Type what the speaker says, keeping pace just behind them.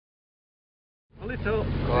A little.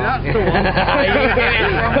 That's the one. You get it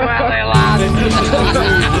from Welly, lad.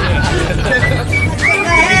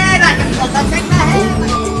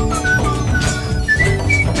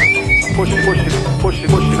 Pushing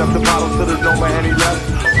up the bottle till there's no man any left.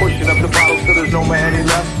 Pushing up the bottle till there's no man any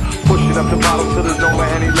left. Pushing up the bottle till there's no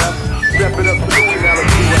man any left. Step it up to the now let's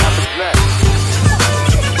see what happens next.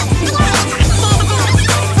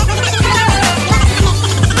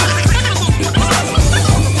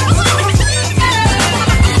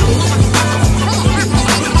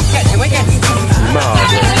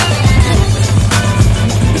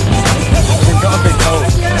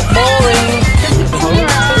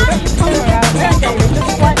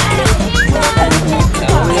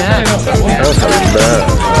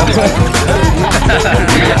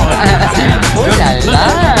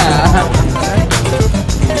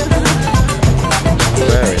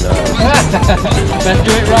 Very nice. Let's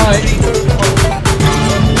do it right.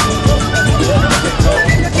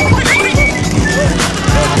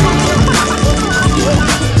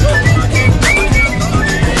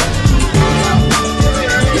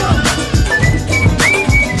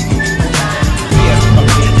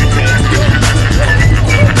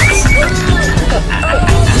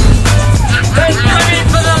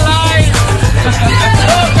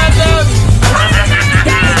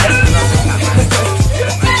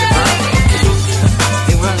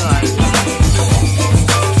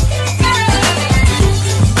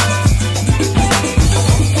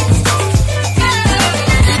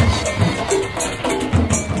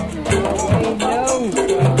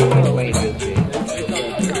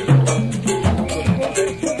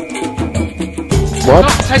 What?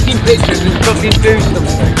 Stop taking pictures and fucking do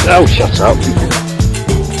something. Oh, shut up.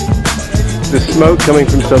 There's smoke coming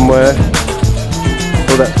from somewhere.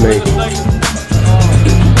 Oh, that's me.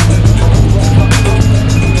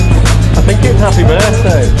 I think it's happy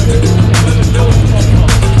birthday.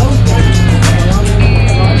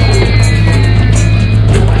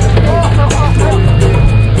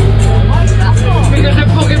 Because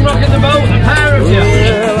they're fucking rocking the boat, a pair of you.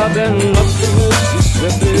 Well, I've been up to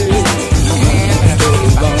Mississippi.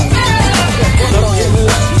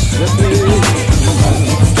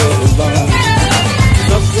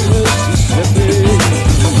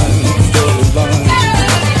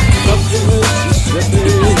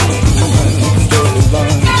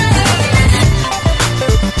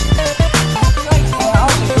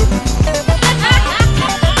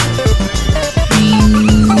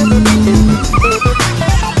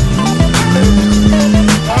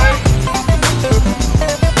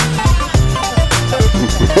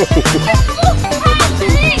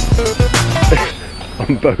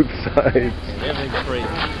 On both sides. Everything's free.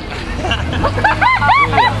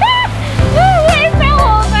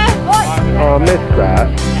 Oh, I missed that.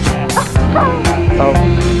 Oh.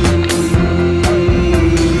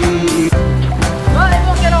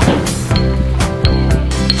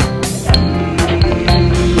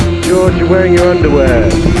 George, you're wearing your underwear.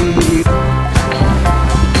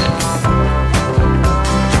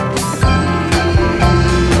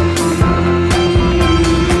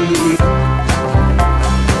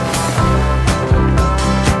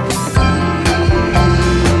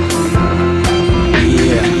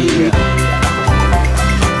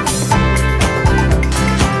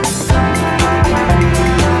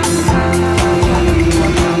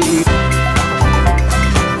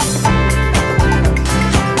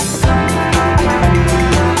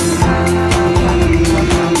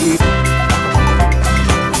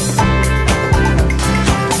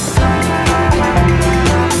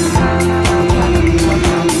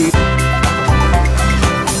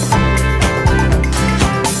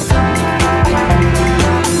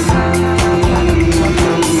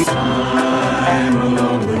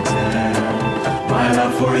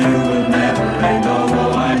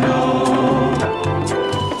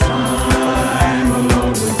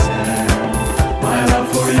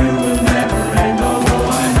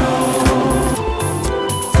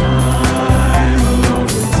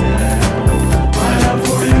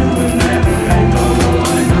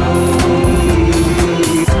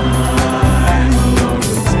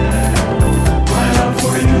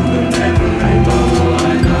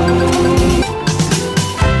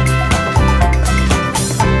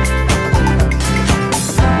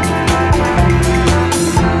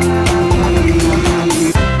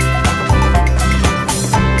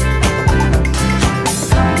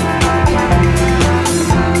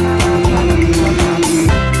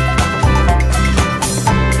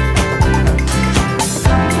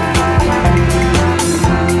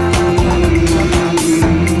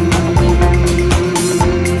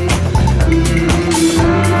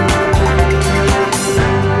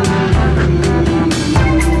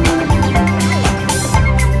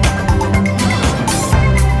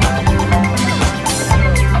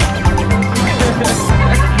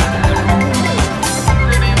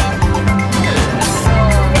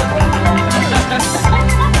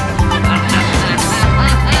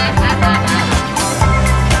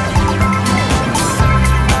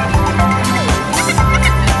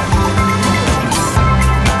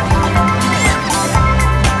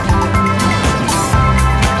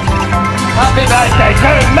 birthday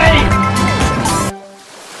to me!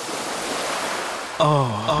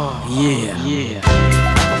 Yeah.